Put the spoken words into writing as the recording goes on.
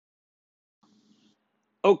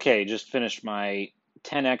Okay, just finished my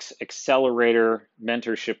 10x Accelerator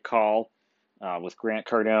mentorship call with Grant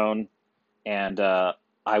Cardone, and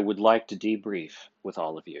I would like to debrief with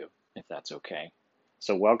all of you, if that's okay.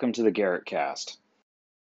 So, welcome to the Garrett Cast.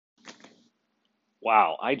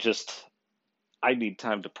 Wow, I need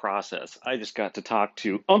time to process. I just got to talk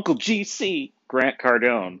to Uncle GC, Grant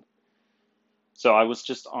Cardone. So, I was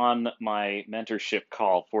just on my mentorship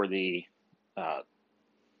call uh,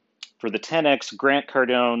 for the 10x Grant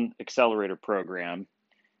Cardone Accelerator program.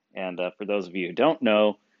 And for those of you who don't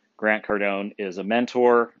know, Grant Cardone is a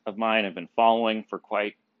mentor of mine. I've been following for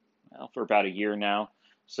for about a year now.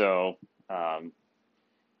 So, um,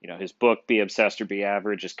 his book, Be Obsessed or Be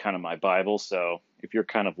Average, is kind of my Bible. So, if you're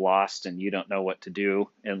kind of lost and you don't know what to do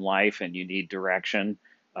in life and you need direction,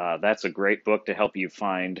 that's a great book to help you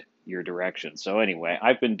find your direction. So, anyway,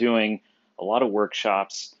 I've been doing a lot of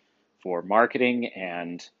workshops for marketing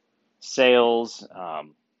and sales,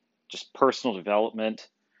 just personal development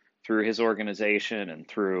through his organization and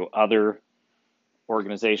through other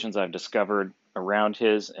organizations I've discovered around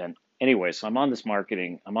his. And anyway, so I'm on this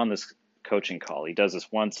coaching call. He does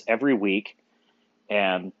this once every week.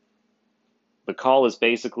 And the call is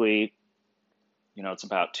basically, it's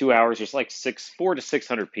about 2 hours. There's like 400 to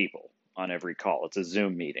 600 people on every call. It's a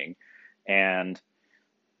Zoom meeting. And,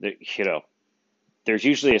 the, you know, there's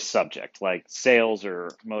usually a subject like sales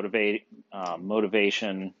or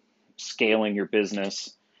motivation, scaling your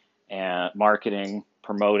business, and marketing,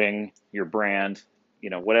 promoting your brand,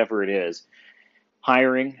 whatever it is,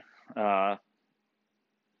 hiring, uh,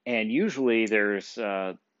 and usually there's,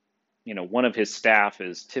 one of his staff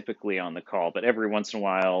is typically on the call, but every once in a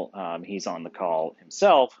while he's on the call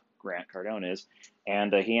himself. Grant Cardone is,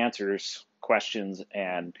 and he answers questions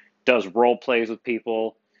and does role plays with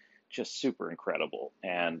people, just super incredible.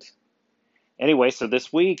 And anyway, so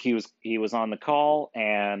this week he was on the call,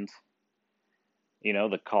 and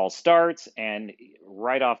the call starts, and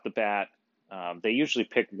right off the bat, they usually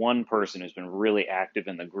pick one person who's been really active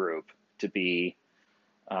in the group to be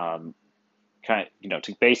um,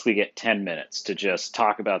 to basically get 10 minutes to just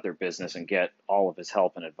talk about their business and get all of his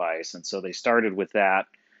help and advice. And so they started with that.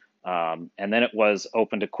 And then it was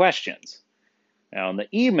open to questions. Now, in the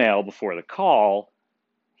email before the call,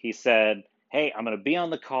 he said, "Hey, I'm going to be on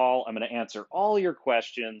the call. I'm going to answer all your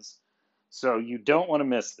questions. So you don't want to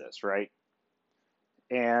miss this, right?"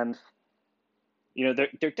 And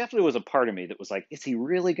there definitely was a part of me that was like, is he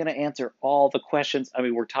really going to answer all the questions? I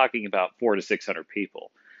mean, we're talking about 400 to 600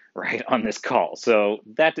 people, right, on this call. So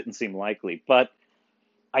that didn't seem likely. But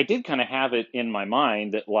I did kind of have it in my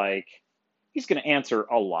mind that, like, he's going to answer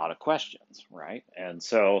a lot of questions, right? And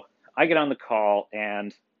so I get on the call,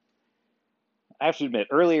 and I have to admit,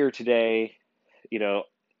 earlier today, you know,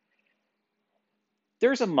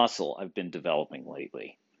 there's a muscle I've been developing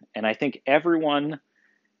lately. And I think everyone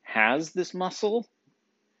has this muscle,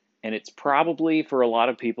 and it's probably for a lot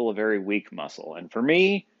of people a very weak muscle. And for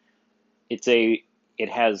me, it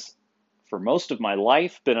has for most of my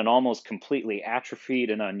life been an almost completely atrophied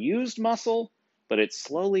and unused muscle, but it's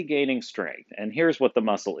slowly gaining strength. And here's what the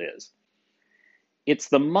muscle is. It's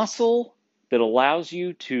the muscle that allows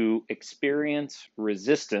you to experience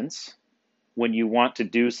resistance when you want to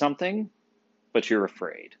do something, but you're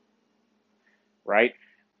afraid, right?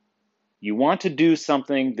 You want to do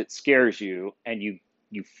something that scares you, and you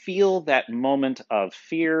feel that moment of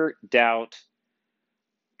fear, doubt,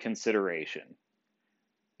 consideration,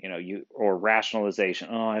 you or rationalization.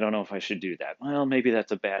 Oh, I don't know if I should do that. Well, maybe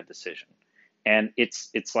that's a bad decision. And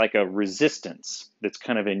it's like a resistance that's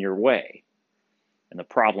kind of in your way. And the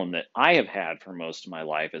problem that I have had for most of my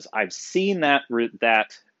life is I've seen that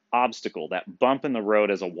obstacle, that bump in the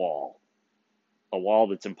road, as a wall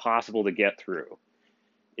that's impossible to get through.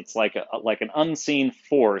 It's like an unseen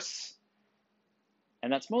force,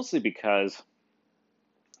 and that's mostly because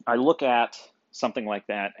I look at something like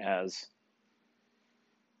that as,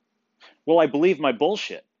 well, I believe my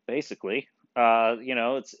bullshit, basically.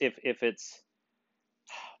 It's if it's,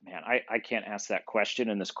 man, I can't ask that question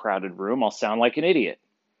in this crowded room. I'll sound like an idiot.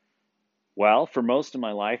 Well, for most of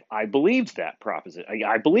my life, I believed that proposition.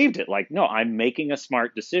 I believed it. Like, no, I'm making a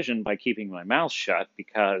smart decision by keeping my mouth shut,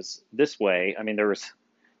 because this way, I mean, there's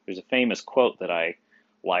a famous quote that I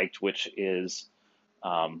liked, which is,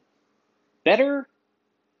 um, better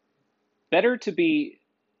better to be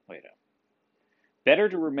wait a better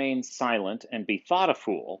to remain silent and be thought a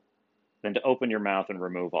fool than to open your mouth and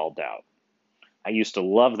remove all doubt. I used to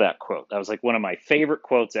love that quote. That was like one of my favorite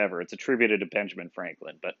quotes ever. It's attributed to Benjamin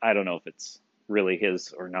Franklin, but I don't know if it's really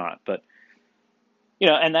his or not. But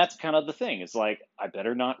and that's kind of the thing. It's like, I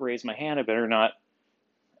better not raise my hand. I better not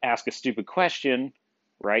ask a stupid question,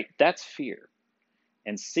 right? That's fear.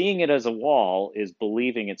 And seeing it as a wall is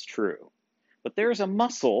believing it's true. But there's a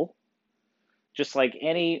muscle, just like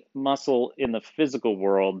any muscle in the physical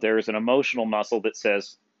world, there's an emotional muscle that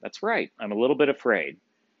says, that's right, I'm a little bit afraid,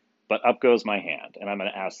 but up goes my hand, and I'm going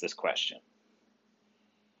to ask this question.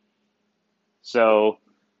 So,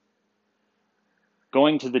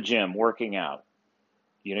 going to the gym, working out,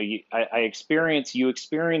 you experience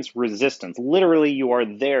resistance. Literally, you are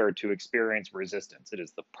there to experience resistance. It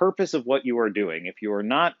is the purpose of what you are doing. If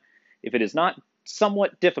it is not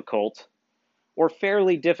somewhat difficult or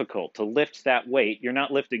fairly difficult to lift that weight, you're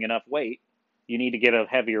not lifting enough weight. You need to get a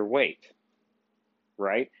heavier weight,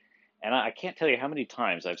 right? And I can't tell you how many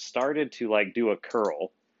times I've started to like do a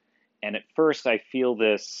curl, and at first I feel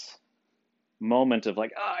this moment of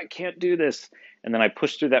like, oh, I can't do this. And then I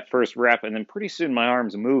push through that first rep, and then pretty soon my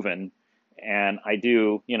arm's moving, and I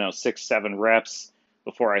do, 6, 7 reps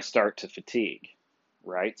before I start to fatigue,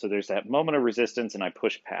 right? So there's that moment of resistance, and I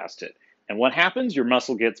push past it. And what happens? Your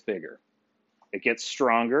muscle gets bigger, it gets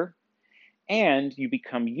stronger, and you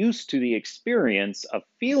become used to the experience of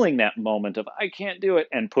feeling that moment of, I can't do it,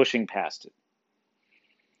 and pushing past it.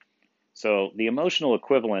 So the emotional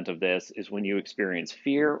equivalent of this is when you experience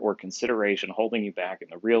fear or consideration holding you back in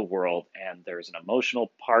the real world, and there's an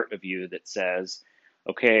emotional part of you that says,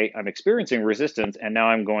 okay, I'm experiencing resistance, and now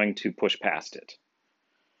I'm going to push past it.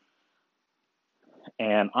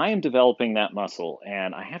 And I am developing that muscle,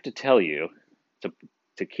 and I have to tell you,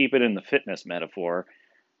 to keep it in the fitness metaphor,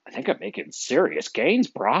 I think I'm making serious gains,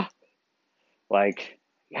 brah. Like,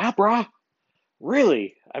 yeah, brah,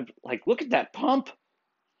 really? I'm like, look at that pump.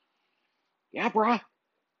 Yeah, brah.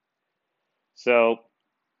 So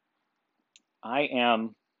I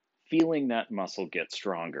am feeling that muscle get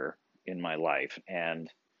stronger in my life.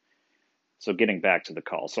 And so getting back to the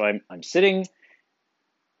call. So I'm sitting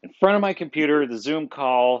in front of my computer, the Zoom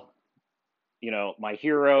call, my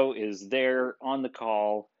hero is there on the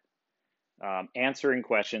call, answering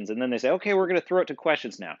questions. And then they say, okay, we're going to throw it to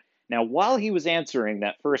questions now. Now, while he was answering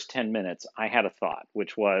that first 10 minutes, I had a thought,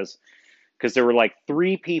 which was, because there were like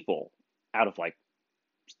 3 people out of like,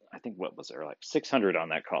 I think what was there, like 600 on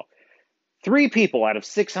that call. 3 people out of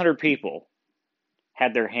 600 people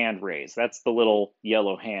had their hand raised. That's the little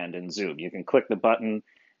yellow hand in Zoom. You can click the button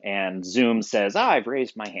and Zoom says, I've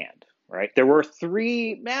raised my hand, right? There were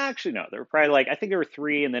 3, actually, no, there were probably like, I think there were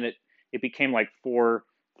 3, and then it became like 4,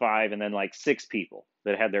 5, and then like 6 people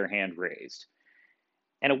that had their hand raised.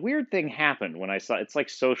 And a weird thing happened when I saw, it's like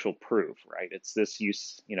social proof, right? It's this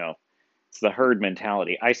it's the herd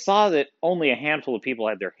mentality. I saw that only a handful of people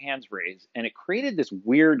had their hands raised, and it created this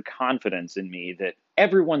weird confidence in me that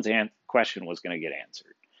everyone's question was going to get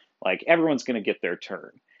answered. Like everyone's going to get their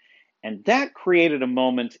turn. And that created a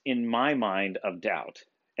moment in my mind of doubt.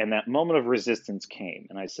 And that moment of resistance came.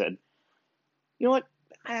 And I said, you know what?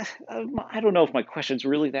 I don't know if my question's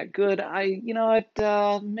really that good.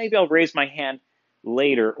 Maybe I'll raise my hand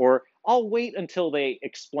later, or I'll wait until they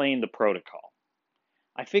explain the protocol.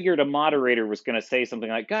 I figured a moderator was going to say something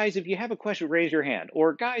like, guys, if you have a question, raise your hand.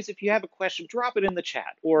 Or guys, if you have a question, drop it in the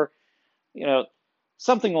chat. Or,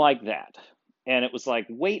 something like that. And it was like,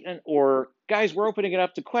 or guys, we're opening it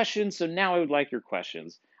up to questions. So now I would like your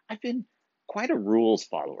questions. I've been quite a rules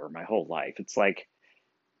follower my whole life. It's like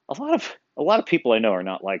a lot of people I know are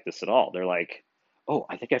not like this at all. They're like, oh,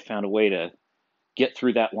 I think I found a way to get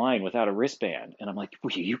through that line without a wristband. And I'm like,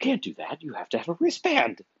 well, you can't do that. You have to have a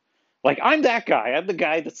wristband. Like I'm that guy. I'm the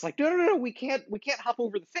guy that's like, no, we can't hop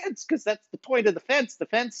over the fence because that's the point of the fence. The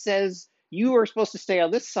fence says you are supposed to stay on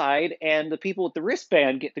this side, and the people with the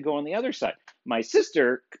wristband get to go on the other side. My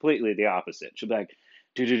sister, completely the opposite. She'll be like,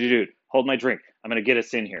 dude, hold my drink. I'm gonna get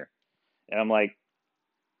us in here. And I'm like,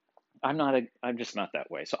 I'm just not that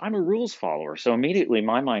way. So I'm a rules follower. So immediately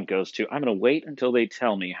my mind goes to, I'm gonna wait until they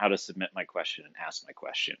tell me how to submit my question and ask my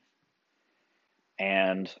question.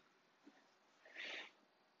 And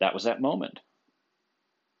that was that moment.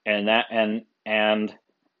 And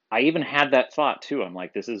I even had that thought too. I'm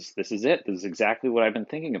like, this is it. This is exactly what I've been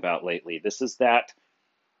thinking about lately. This is that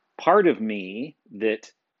part of me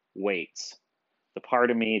that waits, the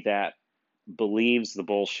part of me that believes the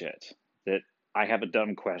bullshit, that I have a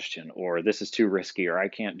dumb question, or this is too risky, or I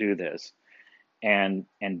can't do this, and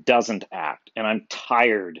doesn't act. And I'm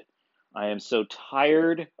tired. I am so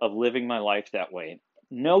tired of living my life that way.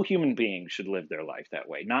 No human being should live their life that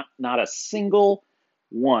way. Not a single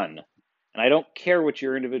one. And I don't care what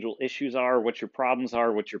your individual issues are, what your problems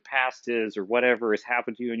are, what your past is, or whatever has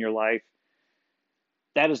happened to you in your life.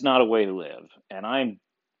 That is not a way to live. And I'm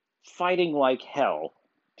fighting like hell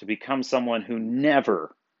to become someone who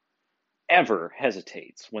never, ever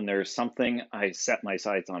hesitates when there's something I set my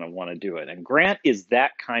sights on and want to do it. And Grant is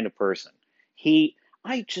that kind of person. He,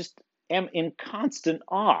 I just am in constant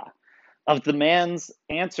awe of the man's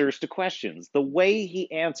answers to questions. The way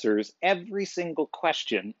he answers every single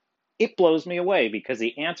question, it blows me away because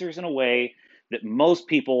he answers in a way that most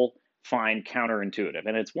people find counterintuitive.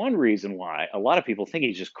 And it's one reason why a lot of people think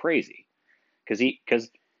he's just crazy because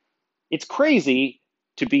it's crazy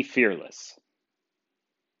to be fearless.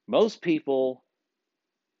 Most people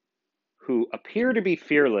who appear to be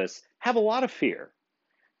fearless have a lot of fear.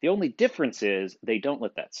 The only difference is they don't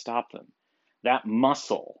let that stop them. That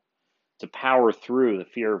muscle to power through the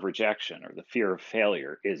fear of rejection or the fear of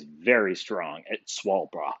failure is very strong. It's swole,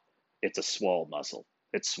 brah. It's a swole muscle.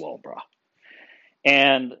 It's swole, brah.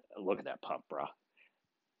 And look at that pump, brah.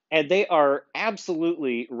 And they are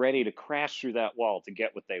absolutely ready to crash through that wall to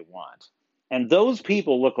get what they want. And those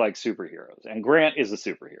people look like superheroes. And Grant is a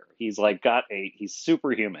superhero. He's like he's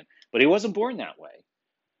superhuman, but he wasn't born that way,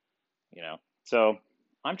 you know. So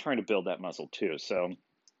I'm trying to build that muscle too. So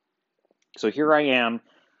here I am.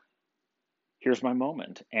 Here's my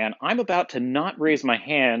moment. And I'm about to not raise my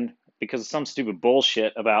hand because of some stupid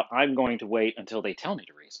bullshit about I'm going to wait until they tell me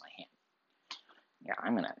to raise my hand. Yeah,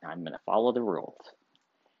 I'm gonna follow the rules.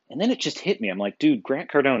 And then it just hit me. I'm like, dude,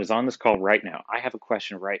 Grant Cardone is on this call right now. I have a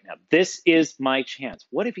question right now. This is my chance.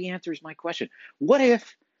 What if he answers my question? What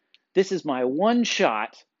if this is my one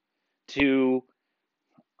shot to,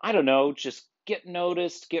 I don't know, just get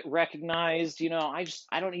noticed, get recognized? I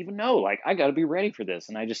don't even know. Like, I got to be ready for this.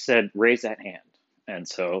 And I just said, raise that hand. And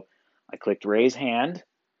so I clicked raise hand.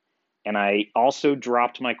 And I also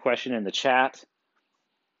dropped my question in the chat.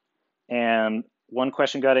 And one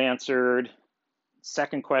question got answered.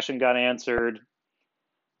 Second question got answered.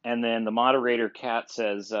 And then the moderator, Kat,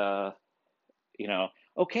 says, okay,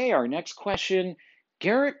 our next question,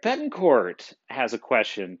 Garrett Betancourt has a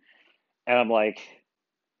question. And I'm like,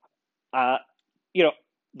 uh, you know,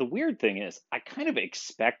 the weird thing is I kind of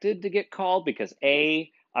expected to get called because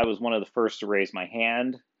I was one of the first to raise my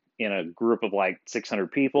hand in a group of like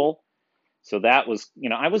 600 people. So that was,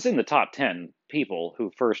 I was in the top 10 people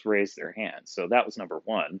who first raised their hands. So that was number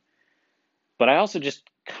one. But I also just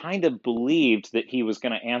kind of believed that he was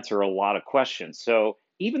going to answer a lot of questions. So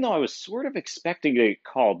even though I was sort of expecting to get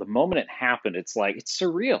called, the moment it happened, it's like, it's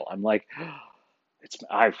surreal. I'm like,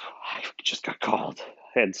 I just got called.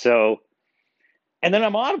 And then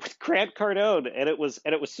I'm on with Grant Cardone, and it was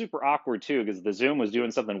super awkward too, because the Zoom was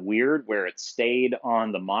doing something weird where it stayed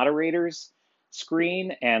on the moderator's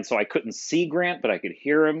screen, and so I couldn't see Grant, but I could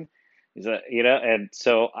hear him. And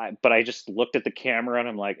so but I just looked at the camera and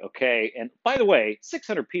I'm like, okay. And by the way,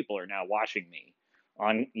 600 people are now watching me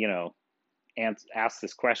on, and ask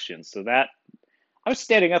this question. So that I was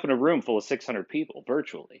standing up in a room full of 600 people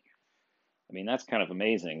virtually. I mean, that's kind of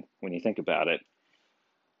amazing when you think about it.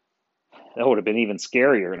 That would have been even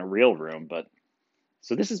scarier in a real room, but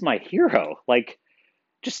so this is my hero. Like,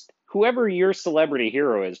 just whoever your celebrity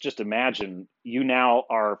hero is, just imagine you now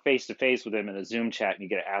are face to face with him in a Zoom chat and you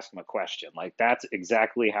get to ask him a question. Like, that's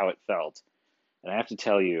exactly how it felt. And I have to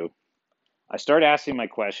tell you, I started asking my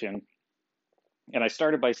question, and I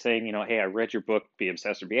started by saying, hey, I read your book, Be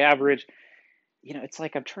Obsessed or Be Average. It's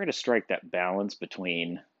like I'm trying to strike that balance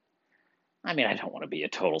between, I mean, I don't want to be a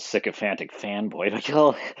total sycophantic fanboy,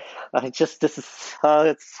 but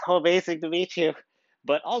it's so amazing to meet you.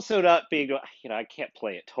 But also not being, I can't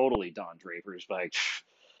play it totally Don Draper's like,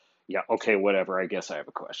 yeah, okay, whatever. I guess I have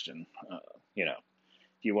a question.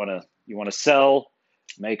 You want to sell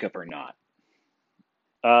makeup or not?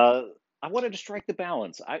 I wanted to strike the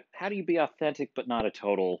balance. How do you be authentic but not a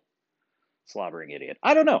total slobbering idiot?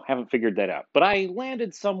 I don't know. Haven't figured that out. But I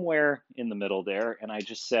landed somewhere in the middle there, and I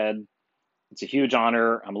just said, it's a huge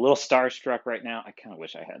honor. I'm a little starstruck right now. I kind of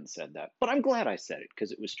wish I hadn't said that, but I'm glad I said it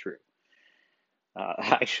because it was true.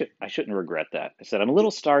 I shouldn't regret that. I said I'm a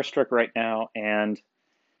little starstruck right now, and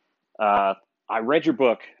I read your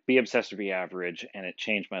book, Be Obsessed or Be Average, and it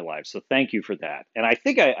changed my life. So thank you for that. And I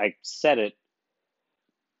think I said it.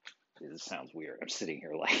 This sounds weird. I'm sitting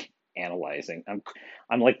here like analyzing.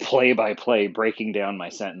 I'm like play by play breaking down my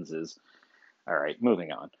sentences. All right,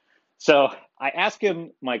 moving on. So I ask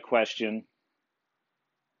him my question.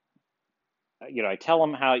 I tell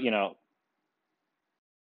him how,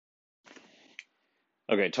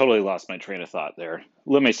 okay, totally lost my train of thought there.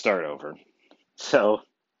 Let me start over. So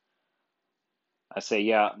I say,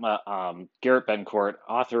 yeah, Garrett Betancourt,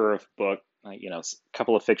 author of book, a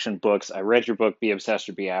couple of fiction books. I read your book, Be Obsessed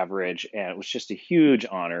or Be Average, and it was just a huge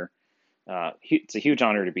honor. It's a huge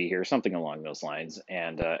honor to be here, something along those lines.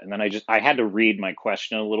 And then I had to read my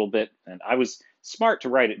question a little bit, and smart to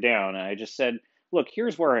write it down. And I just said, look,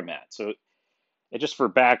 here's where I'm at. So just for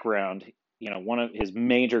background, one of his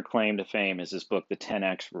major claim to fame is his book, The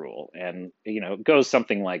 10X Rule. And, it goes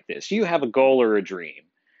something like this. You have a goal or a dream.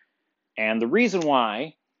 And the reason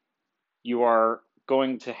why you are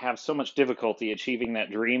going to have so much difficulty achieving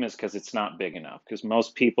that dream is because it's not big enough. Because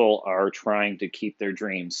most people are trying to keep their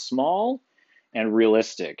dreams small and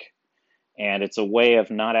realistic. And it's a way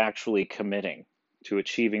of not actually committing to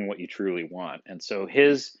achieving what you truly want. And so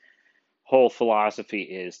his whole philosophy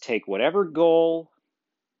is take whatever goal,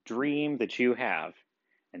 dream that you have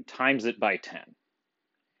and times it by 10,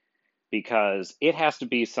 because it has to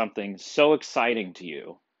be something so exciting to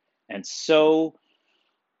you and so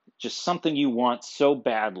just something you want so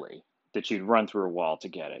badly that you'd run through a wall to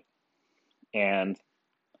get it. And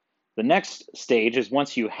the next stage is,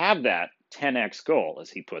 once you have that 10x goal, as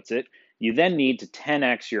he puts it, you then need to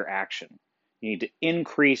 10x your action. You need to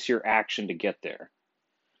increase your action to get there.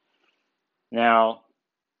 Now,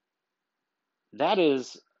 that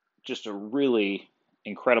is just a really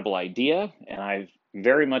incredible idea, and I've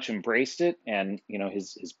very much embraced it. And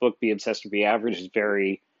his book, Be Obsessed or Be Average, is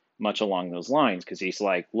very much along those lines, because he's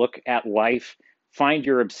like, look at life, find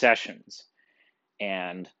your obsessions.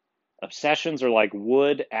 And obsessions are like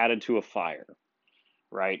wood added to a fire,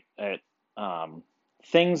 right?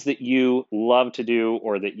 Things that you love to do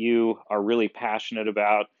or that you are really passionate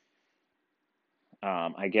about,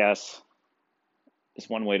 I guess is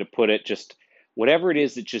one way to put it. Just whatever it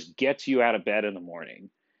is that just gets you out of bed in the morning,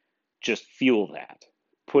 just fuel that.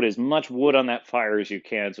 Put as much wood on that fire as you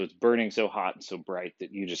can so it's burning so hot and so bright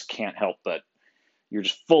that you just can't help but you're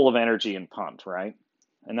just full of energy and pumped, right?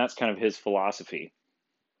 And that's kind of his philosophy.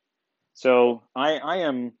 So I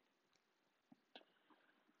am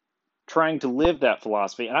trying to live that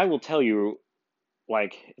philosophy. And I will tell you,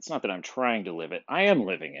 like, it's not that I'm trying to live it, I am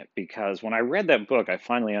living it, because when I read that book, I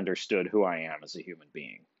finally understood who I am as a human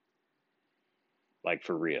being. Like,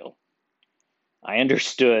 for real. I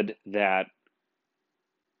understood that,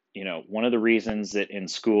 one of the reasons that in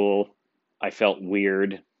school I felt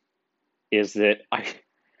weird is that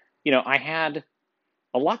I had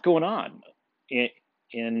a lot going on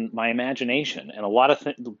in my imagination, and a lot of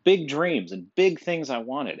big dreams and big things I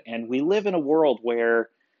wanted. And we live in a world where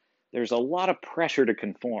there's a lot of pressure to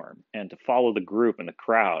conform and to follow the group and the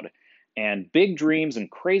crowd, and big dreams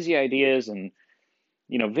and crazy ideas and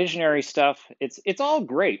visionary stuff. It's all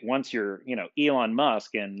great once you're Elon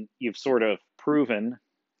Musk and you've sort of proven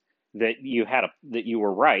that you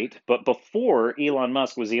were right. But before Elon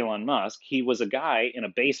Musk was Elon Musk, he was a guy in a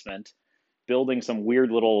basement building some weird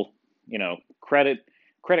little credit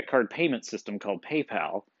card payment system called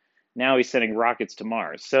PayPal. Now he's sending rockets to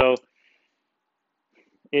Mars. So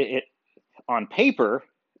it on paper,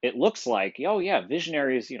 it looks like, oh yeah,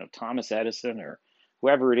 visionaries, Thomas Edison or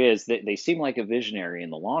whoever it is, they seem like a visionary in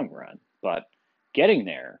the long run. But getting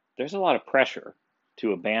there, there's a lot of pressure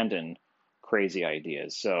to abandon crazy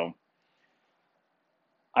ideas. So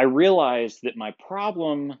I realized that my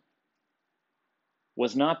problem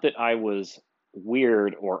was not that I was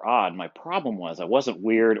weird or odd. My problem was I wasn't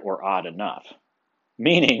weird or odd enough.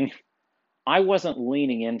 Meaning, I wasn't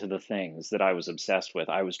leaning into the things that I was obsessed with.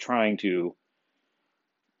 I was trying to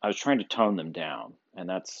tone them down. And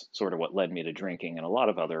that's sort of what led me to drinking and a lot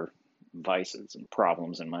of other vices and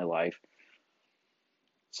problems in my life.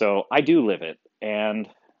 So I do live it. And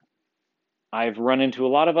I've run into a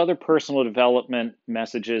lot of other personal development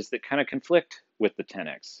messages that kind of conflict with the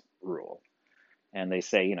 10X rule. And they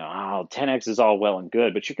say, 10X is all well and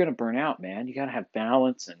good, but you're going to burn out, man. You got to have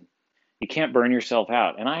balance and you can't burn yourself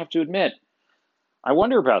out. And I have to admit, I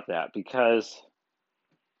wonder about that, because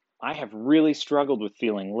I have really struggled with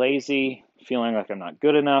feeling lazy, feeling like I'm not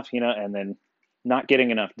good enough, and then not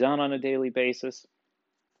getting enough done on a daily basis.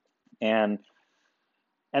 And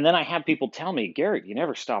then I have people tell me, Garrett, you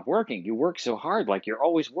never stop working. You work so hard, like you're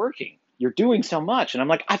always working. You're doing so much. And I'm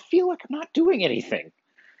like, I feel like I'm not doing anything.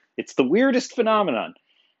 It's the weirdest phenomenon.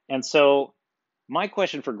 And so my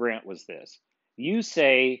question for Grant was this. You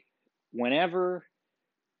say whenever,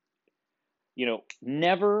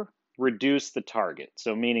 never reduce the target.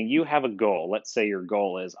 So meaning you have a goal. Let's say your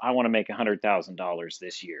goal is, I want to make $100,000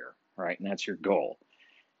 this year, right? And that's your goal.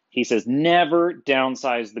 He says, never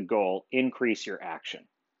downsize the goal, increase your action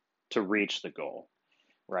to reach the goal,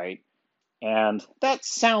 right? And that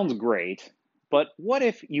sounds great, but what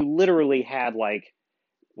if you literally had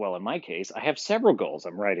well, in my case, I have several goals.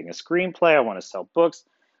 I'm writing a screenplay. I want to sell books.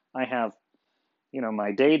 I have,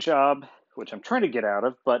 my day job, which I'm trying to get out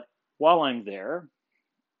of, but while I'm there,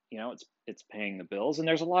 it's paying the bills. And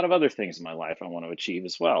there's a lot of other things in my life I want to achieve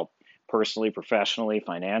as well, personally, professionally,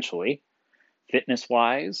 financially, fitness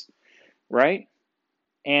wise, right?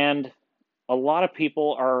 And a lot of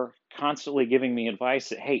people are constantly giving me advice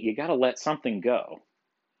that, hey, you got to let something go.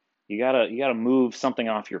 You got to move something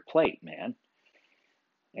off your plate, man.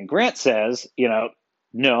 And Grant says,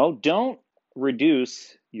 no, don't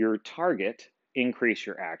reduce your target, increase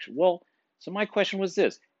your action. Well, so my question was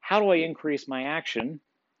this: how do I increase my action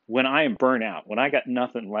when I am burnt out, when I got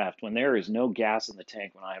nothing left, when there is no gas in the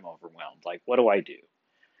tank, when I am overwhelmed? Like, what do I do?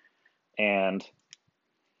 And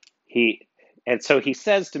he, and so he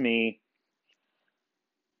says to me,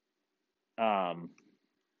 um,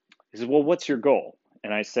 he says, well, what's your goal?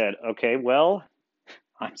 And I said, okay, well,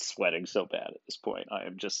 I'm sweating so bad at this point. I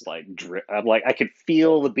am just like, I'm like, I could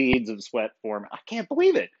feel the beads of sweat form. I can't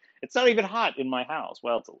believe it. It's not even hot in my house.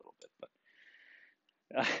 Well, it's a little bit,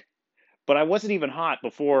 but but I wasn't even hot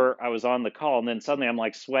before I was on the call, and then suddenly I'm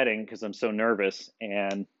like sweating because I'm so nervous,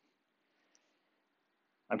 and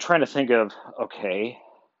I'm trying to think of, okay,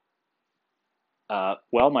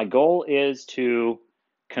 well, my goal is to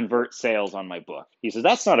convert sales on my book. He says,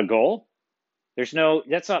 that's not a goal.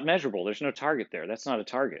 That's not measurable. There's no target there. That's not a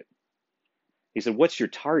target. He said, what's your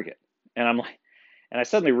target? And I'm like, and I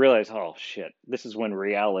suddenly realized, oh shit, this is when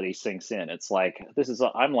reality sinks in. It's like,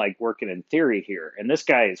 I'm like working in theory here. And this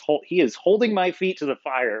guy he is holding my feet to the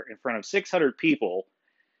fire in front of 600 people.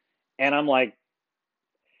 And I'm like,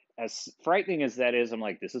 as frightening as that is, I'm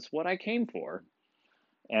like, this is what I came for.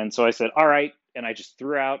 And so I said, all right. And I just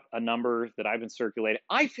threw out a number that I've been circulating.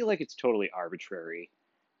 I feel like it's totally arbitrary.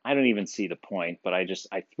 I don't even see the point, but I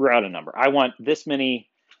threw out a number. I want this many,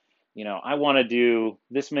 I want to do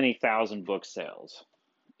this many thousand book sales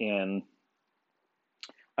in,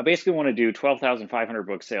 I basically want to do 12,500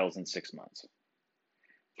 book sales in 6 months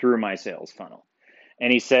through my sales funnel.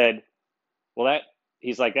 And he said, well,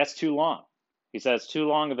 he's like, that's too long. He says, too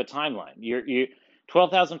long of a timeline. You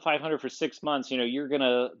 12,500 for 6 months,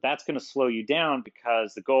 that's going to slow you down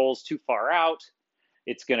because the goal's too far out.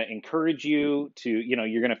 It's going to encourage you to,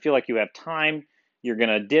 you're going to feel like you have time. You're going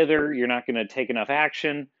to dither. You're not going to take enough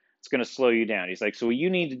action. It's going to slow you down. He's like, so what you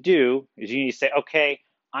need to do is you need to say, okay,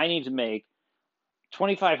 I need to make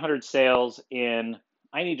 2,500 sales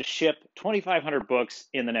I need to ship 2,500 books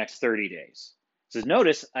in the next 30 days. He says,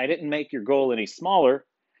 notice I didn't make your goal any smaller.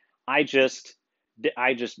 I just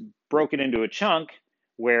broke it into a chunk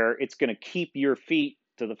where it's going to keep your feet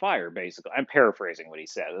to the fire, basically. I'm paraphrasing what he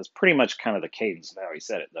said. That's pretty much kind of the cadence of how he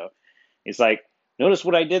said it, though. He's like, notice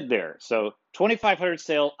what I did there. So 2,500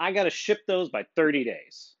 sale, I got to ship those by 30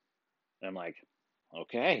 days. And I'm like,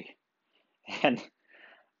 okay. And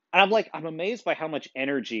I'm like, I'm amazed by how much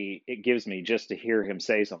energy it gives me just to hear him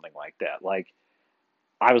say something like that. Like,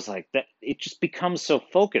 I was like, that it just becomes so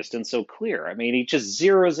focused and so clear. I mean, he just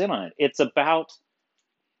zeroes in on it. It's about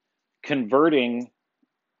converting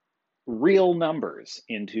real numbers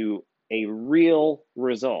into a real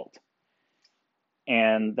result.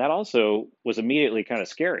 And that also was immediately kind of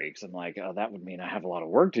scary because I'm like, oh, that would mean I have a lot of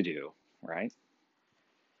work to do, right?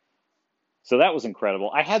 So that was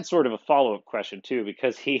incredible. I had sort of a follow-up question too,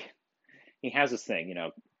 because he has this thing,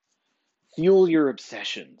 fuel your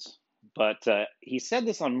obsessions. But he said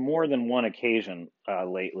this on more than one occasion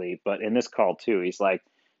lately, but in this call too, he's like,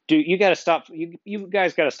 dude, you got to stop. You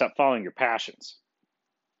guys got to stop following your passions.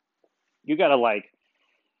 You got to like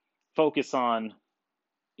focus on,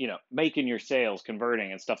 making your sales,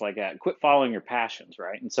 converting and stuff like that. Quit following your passions,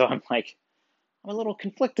 right? And so I'm like, I'm a little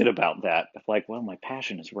conflicted about that. Like, well, my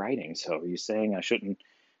passion is writing, so are you saying I shouldn't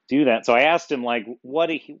do that? So I asked him like what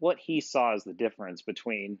he saw as the difference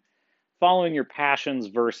between following your passions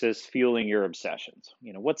versus fueling your obsessions.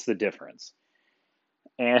 What's the difference?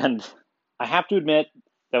 And I have to admit,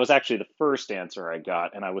 that was actually the first answer I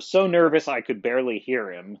got. And I was so nervous I could barely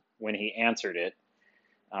hear him when he answered it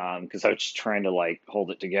because I was just trying to like hold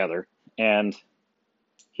it together. And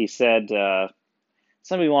he said,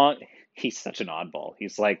 somebody long, he's such an oddball.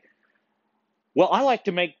 He's like, well, I like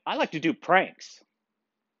to do pranks.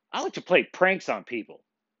 I like to play pranks on people.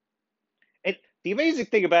 And the amazing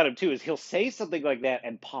thing about him too is he'll say something like that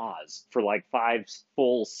and pause for like 5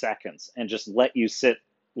 full seconds and just let you sit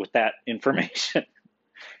with that information.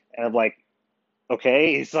 And I'm like,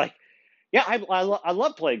 okay. He's like, yeah, I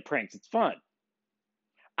love playing pranks. It's fun.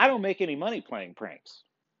 I don't make any money playing pranks.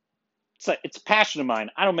 It's a passion of mine.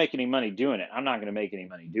 I don't make any money doing it. I'm not going to make any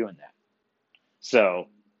money doing that. So,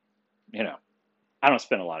 I don't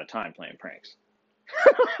spend a lot of time playing pranks.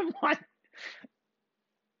 I'm like,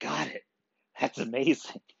 got it. That's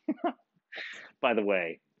amazing. By the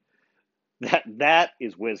way, that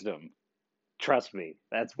is wisdom. Trust me,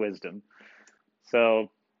 that's wisdom. So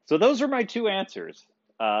those are my two answers.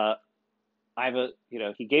 He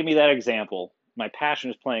gave me that example, My passion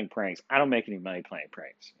is playing pranks. I don't make any money playing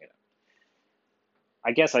pranks.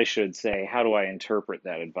 I guess I should say, how do I interpret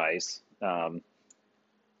that advice? I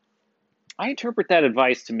interpret that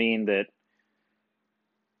advice to mean that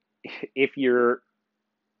if you're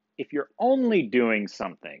if you're only doing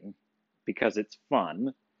something because it's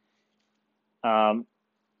fun, um,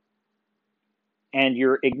 and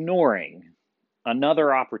you're ignoring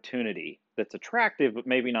another opportunity that's attractive but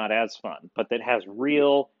maybe not as fun, but that has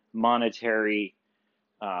real monetary,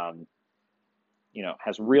 um,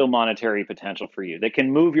 has real monetary potential for you, that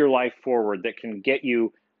can move your life forward, that can get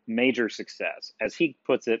you major success, as he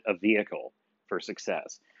puts it, a vehicle for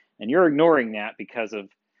success. And you're ignoring that because of,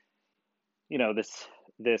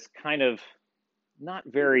 this kind of not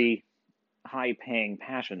very high paying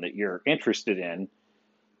passion that you're interested in.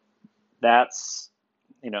 That's,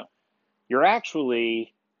 you know, you're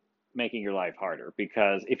actually making your life harder,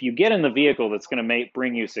 because if you get in the vehicle that's going to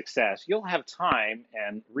bring you success, you'll have time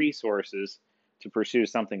and resources to pursue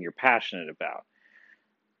something you're passionate about.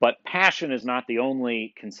 But passion is not the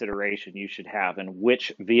only consideration you should have in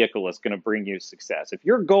which vehicle is going to bring you success. If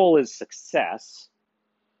your goal is success,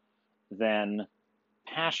 then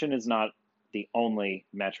passion is not the only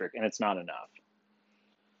metric, and it's not enough.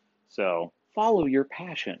 So follow your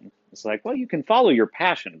passion. It's like, well, you can follow your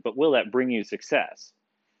passion, but will that bring you success?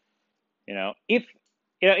 If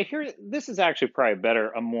here, this is actually probably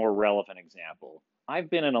a more relevant example. I've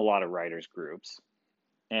been in a lot of writers groups,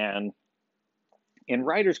 and in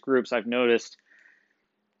writers groups, I've noticed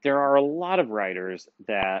there are a lot of writers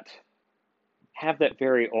that have that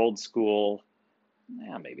very old school,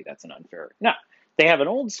 maybe that's an unfair, no, they have an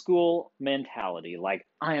old school mentality, like,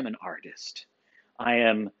 I am an artist. I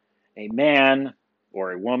am a man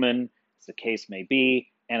or a woman, as the case may be,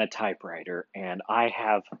 and a typewriter, and I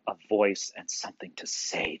have a voice and something to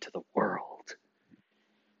say to the world,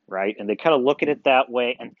 right? And they kind of look at it that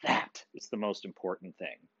way, and that is the most important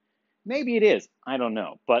thing. Maybe it is, I don't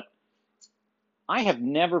know, but I have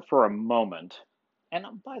never for a moment, and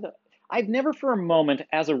I've never for a moment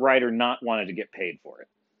as a writer not wanted to get paid for it.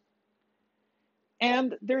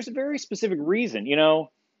 And there's a very specific reason.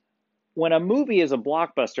 When a movie is a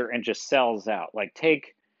blockbuster and just sells out, like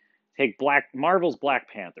take Marvel's Black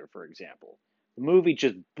Panther, for example. The movie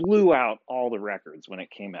just blew out all the records when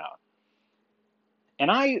it came out. And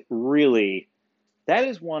that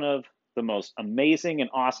is one of the most amazing and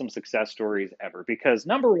awesome success stories ever, because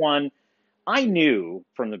number one, I knew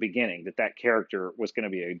from the beginning that that character was going to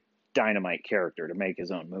be a dynamite character to make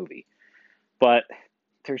his own movie. But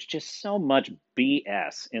there's just so much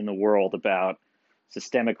BS in the world about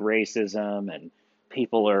systemic racism, and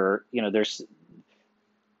people are,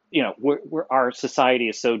 our society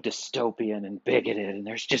is so dystopian and bigoted, and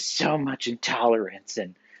there's just so much intolerance,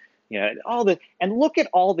 and and look at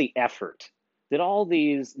all the effort that all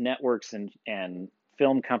these networks and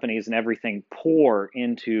film companies and everything pour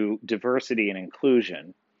into diversity and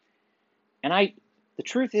inclusion. And the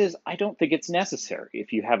truth is, I don't think it's necessary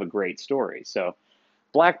if you have a great story. So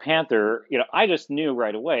Black Panther, I just knew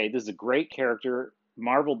right away, this is a great character.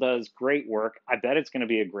 Marvel does great work. I bet it's going to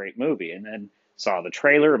be a great movie. And then saw the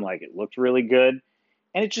trailer. I'm like, it looked really good.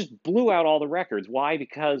 And it just blew out all the records. Why?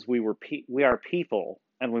 Because we are people,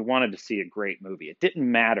 and we wanted to see a great movie. It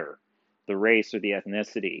didn't matter the race or the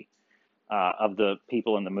ethnicity of the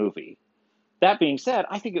people in the movie. That being said,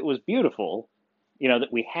 I think it was beautiful,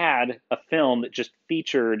 that we had a film that just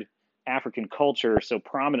featured African culture so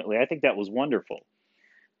prominently. I think that was wonderful.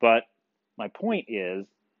 But my point is,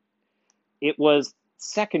 it was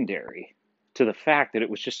secondary to the fact that it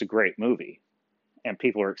was just a great movie and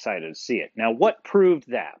people are excited to see it. Now, what proved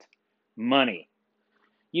that? Money.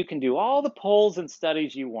 You can do all the polls and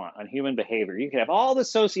studies you want on human behavior. You can have all the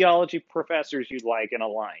sociology professors you'd like in a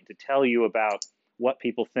line to tell you about what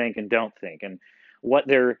people think and don't think, and what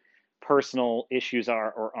their personal issues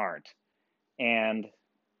are or aren't.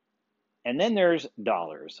 And then there's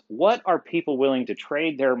dollars. What are people willing to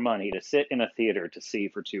trade their money to sit in a theater to see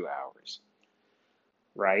for 2 hours?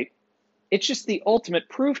 Right? It's just the ultimate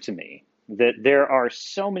proof to me that there are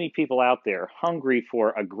so many people out there hungry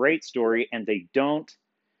for a great story, and they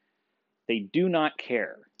do not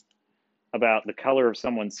care about the color of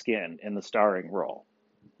someone's skin in the starring role.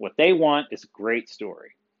 What they want is a great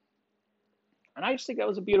story. And I just think that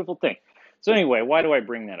was a beautiful thing. So anyway, why do I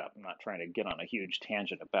bring that up? I'm not trying to get on a huge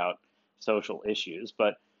tangent about social issues,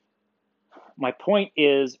 but my point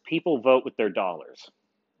is, people vote with their dollars,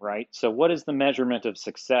 right? So what is the measurement of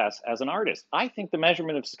success as an artist? I think the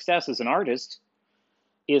measurement of success as an artist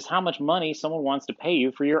is how much money someone wants to pay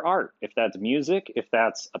you for your art. If that's music, if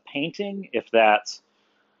that's a painting, if that's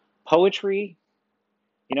poetry,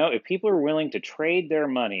 If people are willing to trade their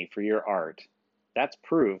money for your art, that's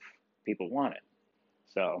proof people want it.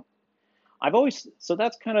 So so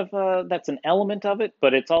that's kind of, that's an element of it,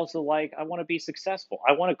 but it's also like, I want to be successful.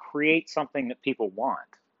 I want to create something that people want,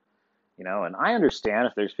 and I understand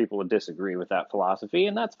if there's people who disagree with that philosophy,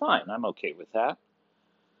 and that's fine. I'm okay with that.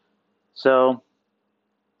 So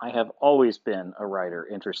I have always been a writer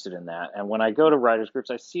interested in that. And when I go to writers groups,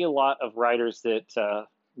 I see a lot of writers that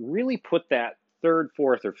really put that third,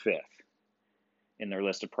 fourth, or fifth in their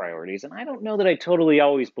list of priorities. And I don't know that I totally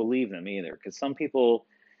always believe them either, because some people,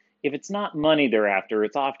 if it's not money they're after,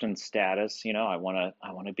 it's often status. I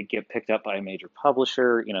want to get picked up by a major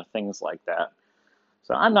publisher, things like that.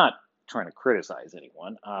 So I'm not trying to criticize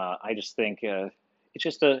anyone. I just think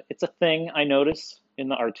it's a thing I notice in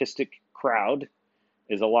the artistic crowd,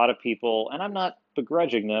 is a lot of people, and I'm not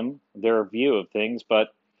begrudging them their view of things, but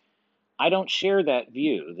I don't share that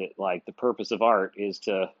view that like the purpose of art is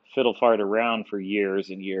to fiddle fart around for years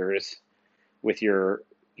and years with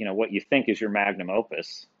what you think is your magnum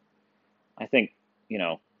opus. I think,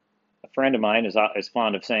 a friend of mine is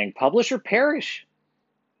fond of saying, publish or perish.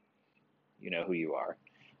 You know who you are.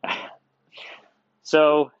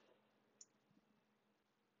 So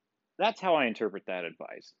that's how I interpret that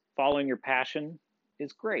advice. Following your passion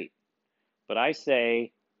is great, but I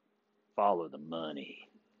say follow the money.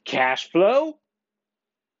 Cash flow is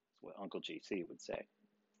what Uncle GC would say.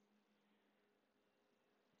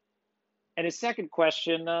 And his second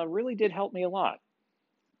question really did help me a lot.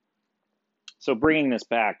 So bringing this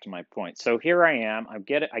back to my point. So here I am. I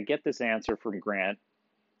get this answer from Grant.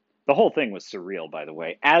 The whole thing was surreal, by the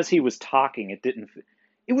way. As he was talking,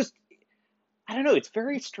 it was, I don't know, it's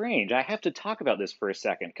very strange. I have to talk about this for a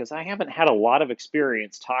second because I haven't had a lot of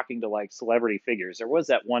experience talking to like celebrity figures. There was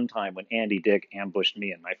that one time when Andy Dick ambushed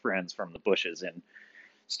me and my friends from the bushes in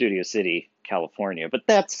Studio City, California, but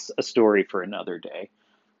that's a story for another day.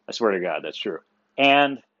 I swear to God, that's true.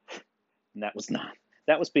 And that was not,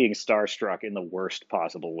 that was being starstruck in the worst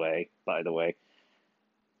possible way, by the way.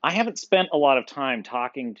 I haven't spent a lot of time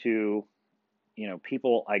talking to,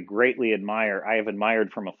 people I greatly admire, I have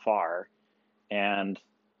admired from afar. And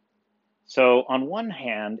so on one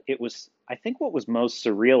hand, I think what was most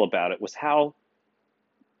surreal about it was how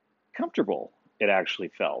comfortable it actually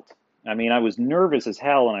felt. I mean, I was nervous as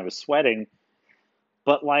hell and I was sweating,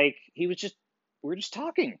 but like we were just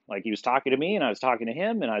talking. Like he was talking to me and I was talking to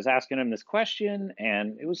him and I was asking him this question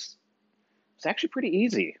and it's actually pretty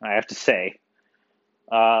easy, I have to say.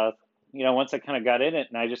 Uh, once I kind of got in it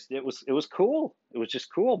and it was cool. It was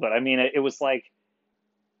just cool. But I mean, it was like,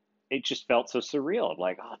 it just felt so surreal. I'm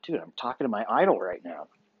like, oh, dude, I'm talking to my idol right now.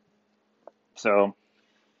 So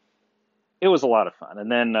it was a lot of fun.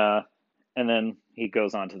 And then he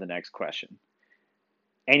goes on to the next question.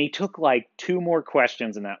 And he took like two more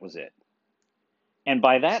questions and that was it. And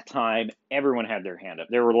by that time, everyone had their hand up.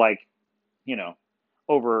 There were like, you know,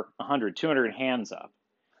 over 100, 200 hands up,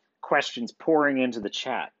 questions pouring into the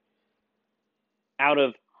chat. Out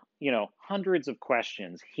of, hundreds of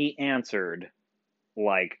questions, he answered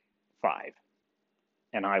like five,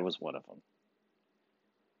 and I was one of them.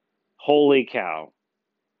 Holy cow.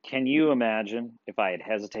 Can you imagine if I had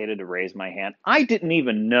hesitated to raise my hand? I didn't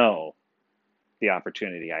even know the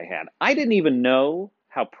opportunity I had. I didn't even know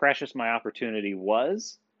how precious my opportunity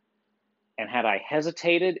was. And had I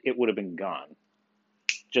hesitated, it would have been gone.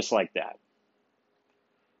 Just like that.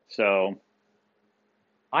 So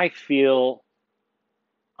I feel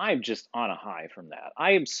I'm just on a high from that.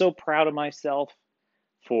 I am so proud of myself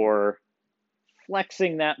for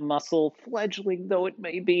flexing that muscle, fledgling though it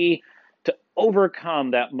may be, to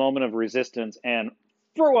overcome that moment of resistance and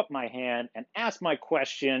throw up my hand and ask my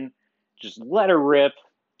question, just let her rip,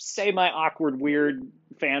 say my awkward, weird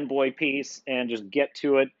fanboy piece, and just get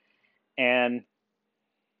to it. And it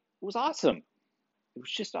was awesome. It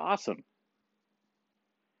was just awesome.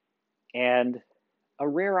 And a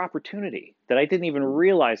rare opportunity that I didn't even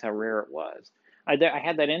realize how rare it was. I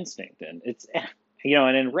had that instinct, and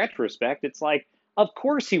and in retrospect, it's like, of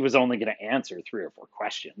course he was only going to answer three or four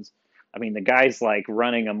questions. I mean, the guy's like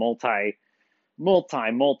running a multi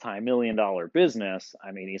million dollar business.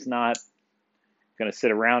 I mean, he's not going to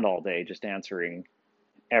sit around all day just answering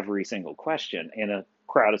every single question in a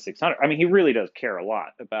crowd of 600. I mean, he really does care a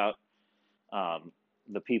lot about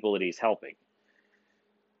the people that he's helping.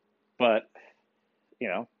 But,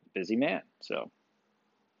 busy man. So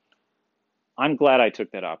I'm glad I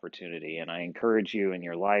took that opportunity, and I encourage you in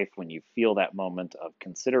your life when you feel that moment of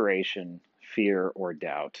consideration, fear, or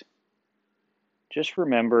doubt, just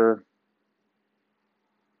remember,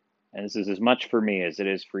 and this is as much for me as it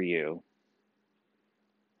is for you,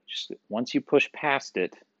 Just once you push past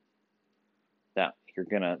it,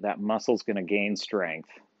 that muscle's gonna gain strength,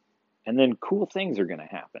 and then cool things are gonna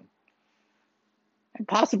happen. And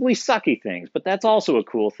possibly sucky things, but that's also a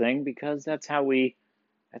cool thing because that's how you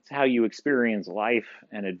experience life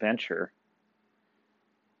and adventure.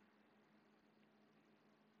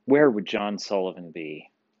 Where would John Sullivan be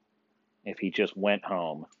if he just went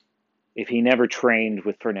home? If he never trained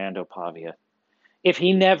with Fernando Pavia? If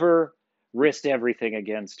he never risked everything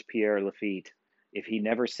against Pierre Lafitte? If he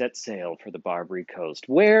never set sail for the Barbary Coast?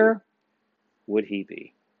 Where would he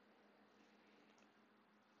be?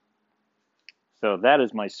 So that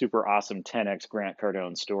is my super awesome 10x Grant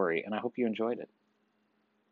Cardone story, and I hope you enjoyed it.